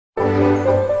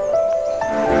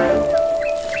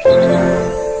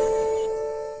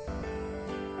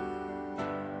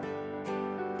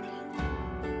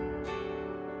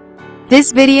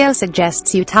This video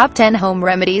suggests you top 10 home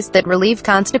remedies that relieve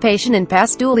constipation and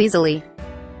pass stool easily.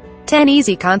 10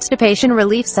 easy constipation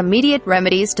reliefs. Immediate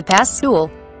remedies to pass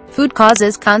stool. Food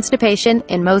causes constipation,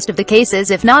 in most of the cases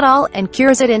if not all, and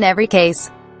cures it in every case.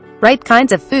 Right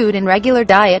kinds of food and regular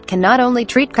diet can not only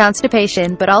treat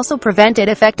constipation but also prevent it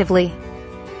effectively.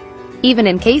 Even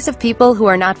in case of people who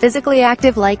are not physically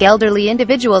active like elderly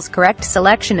individuals, correct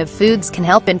selection of foods can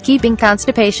help in keeping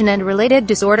constipation and related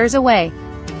disorders away.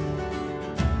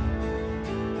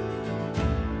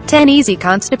 10 easy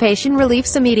constipation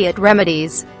reliefs. Immediate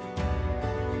remedies.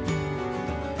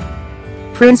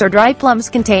 Prunes or dried plums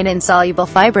contain insoluble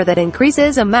fiber that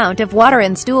increases amount of water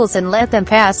in stools and let them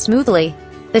pass smoothly.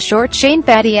 The short-chain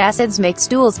fatty acids make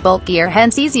stools bulkier,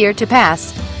 hence easier to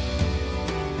pass.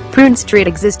 Prunes treat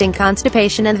existing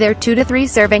constipation, and their 2 to 3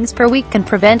 servings per week can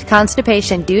prevent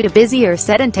constipation due to busy or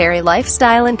sedentary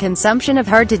lifestyle and consumption of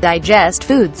hard-to-digest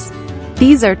foods.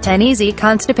 These are 10 easy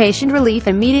constipation relief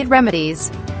immediate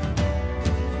remedies.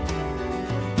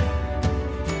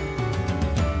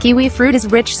 Kiwi fruit is a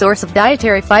rich source of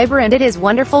dietary fiber, and it is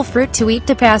wonderful fruit to eat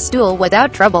to pass stool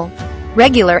without trouble.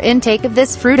 Regular intake of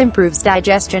this fruit improves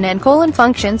digestion and colon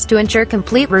functions to ensure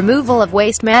complete removal of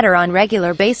waste matter on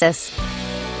regular basis.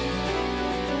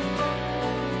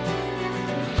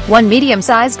 One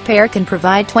medium-sized pear can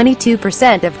provide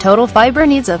 22% of total fiber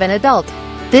needs of an adult.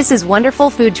 This is wonderful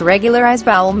food to regularize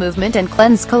bowel movement and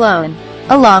cleanse colon.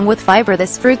 Along with fiber,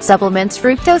 this fruit supplements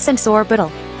fructose and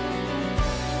sorbitol.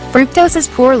 Fructose is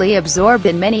poorly absorbed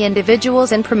in many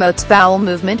individuals and promotes bowel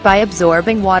movement by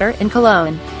absorbing water in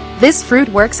colon. This fruit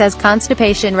works as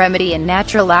constipation remedy and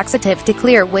natural laxative to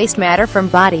clear waste matter from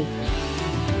body.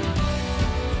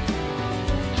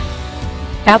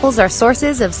 Apples are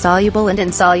sources of soluble and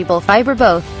insoluble fiber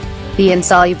both. The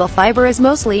insoluble fiber is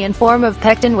mostly in form of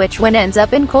pectin, which when ends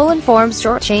up in colon forms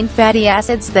short-chain fatty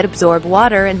acids that absorb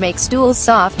water and make stools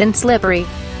soft and slippery.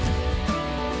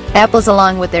 Apples,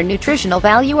 along with their nutritional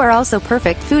value, are also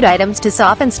perfect food items to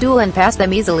soften stool and pass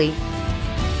them easily.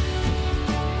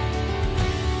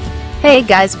 Hey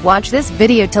guys, watch this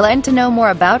video till end to know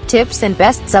more about tips and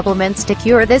best supplements to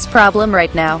cure this problem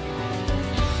right now.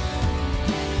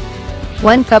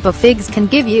 1 cup of figs can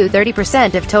give you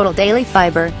 30% of total daily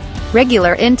fiber.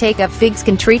 Regular intake of figs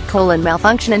can treat colon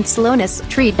malfunction and slowness,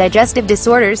 treat digestive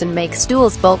disorders, and make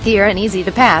stools bulkier and easy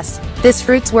to pass. This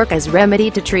fruit's work as remedy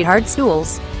to treat hard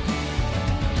stools.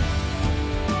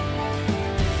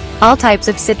 All types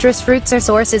of citrus fruits are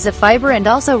sources of fiber and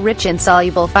also rich in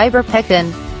soluble fiber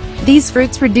pectin. These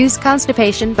fruits reduce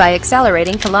constipation by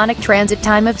accelerating colonic transit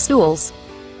time of stools.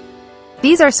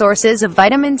 These are sources of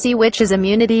vitamin C, which is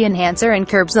immunity enhancer and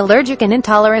curbs allergic and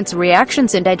intolerance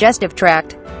reactions in digestive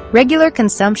tract. Regular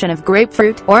consumption of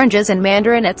grapefruit, oranges and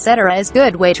mandarin etc. is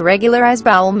good way to regularize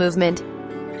bowel movement.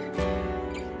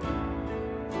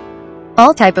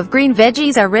 All type of green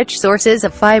veggies are rich sources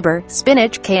of fiber.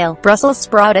 Spinach, kale, Brussels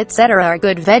sprout etc. are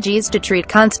good veggies to treat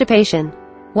constipation.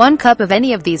 1 cup of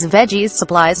any of these veggies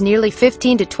supplies nearly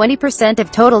 15 to 20%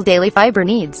 of total daily fiber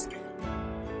needs.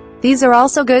 These are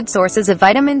also good sources of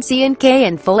vitamin C and K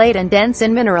and folate and dense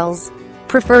in minerals.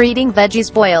 Prefer eating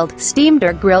veggies boiled, steamed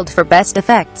or grilled for best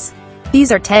effects.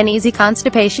 These are 10 easy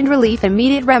constipation relief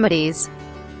immediate remedies.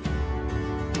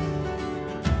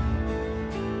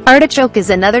 Artichoke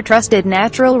is another trusted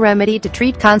natural remedy to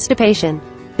treat constipation.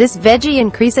 This veggie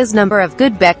increases number of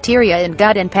good bacteria in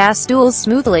gut and pass stools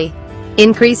smoothly.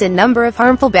 Increase in number of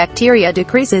harmful bacteria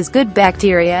decreases good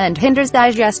bacteria and hinders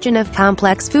digestion of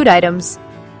complex food items.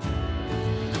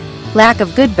 Lack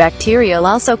of good bacterial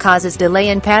also causes delay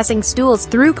in passing stools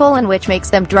through colon, which makes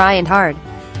them dry and hard.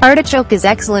 Artichoke is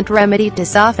excellent remedy to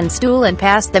soften stool and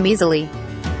pass them easily.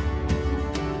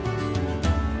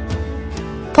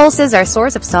 Pulses are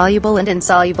source of soluble and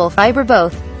insoluble fiber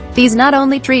both. These not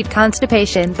only treat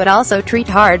constipation but also treat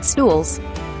hard stools.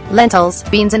 Lentils,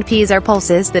 beans and peas are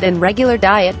pulses that in regular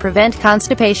diet prevent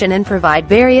constipation and provide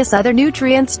various other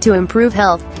nutrients to improve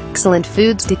health. Excellent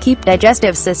foods to keep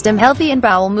digestive system healthy and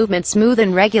bowel movement smooth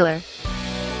and regular.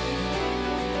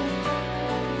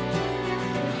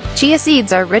 Chia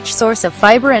seeds are rich source of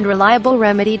fiber and reliable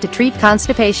remedy to treat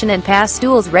constipation and pass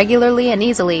stools regularly and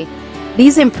easily.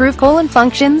 These improve colon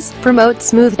functions, promote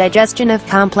smooth digestion of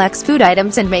complex food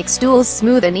items, and make stools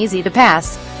smooth and easy to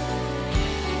pass.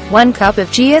 1 cup of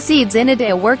chia seeds in a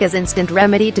day work as instant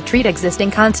remedy to treat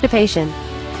existing constipation.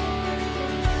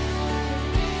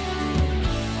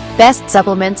 Best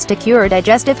supplements to cure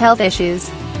digestive health issues.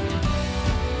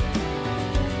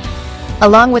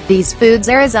 Along with these foods,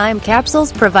 Arozyme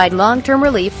capsules provide long-term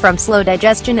relief from slow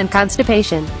digestion and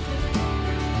constipation.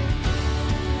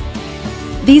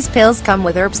 These pills come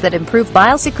with herbs that improve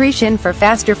bile secretion for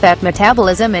faster fat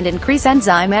metabolism and increase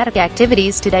enzymatic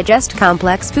activities to digest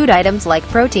complex food items like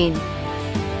protein.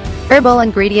 Herbal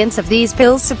ingredients of these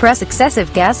pills suppress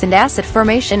excessive gas and acid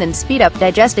formation and speed up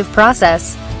digestive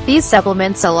process. These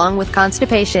supplements, along with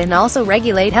constipation, also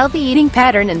regulate healthy eating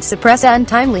pattern and suppress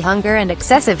untimely hunger and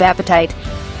excessive appetite.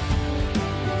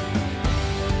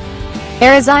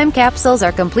 Arozyme capsules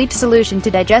are complete solution to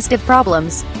digestive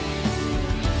problems.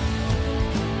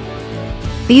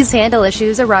 These handle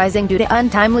issues arising due to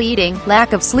untimely eating,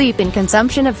 lack of sleep, and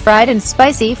consumption of fried and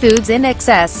spicy foods in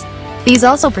excess. These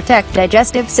also protect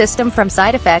digestive system from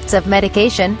side effects of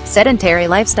medication, sedentary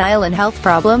lifestyle, and health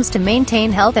problems to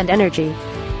maintain health and energy.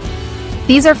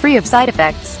 These are free of side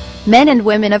effects. Men and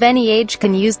women of any age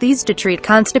can use these to treat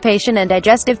constipation and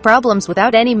digestive problems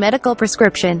without any medical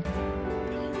prescription.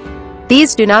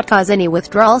 These do not cause any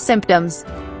withdrawal symptoms.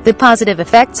 The positive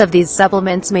effects of these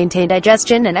supplements maintain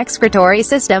digestion and excretory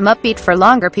system upbeat for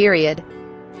longer period.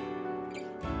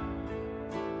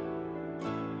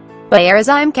 Buy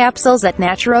Arozyme capsules at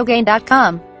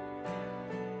naturogain.com.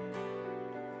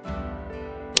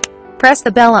 Press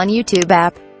the bell on YouTube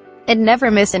app and never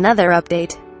miss another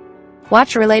update.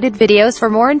 Watch related videos for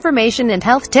more information and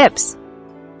health tips.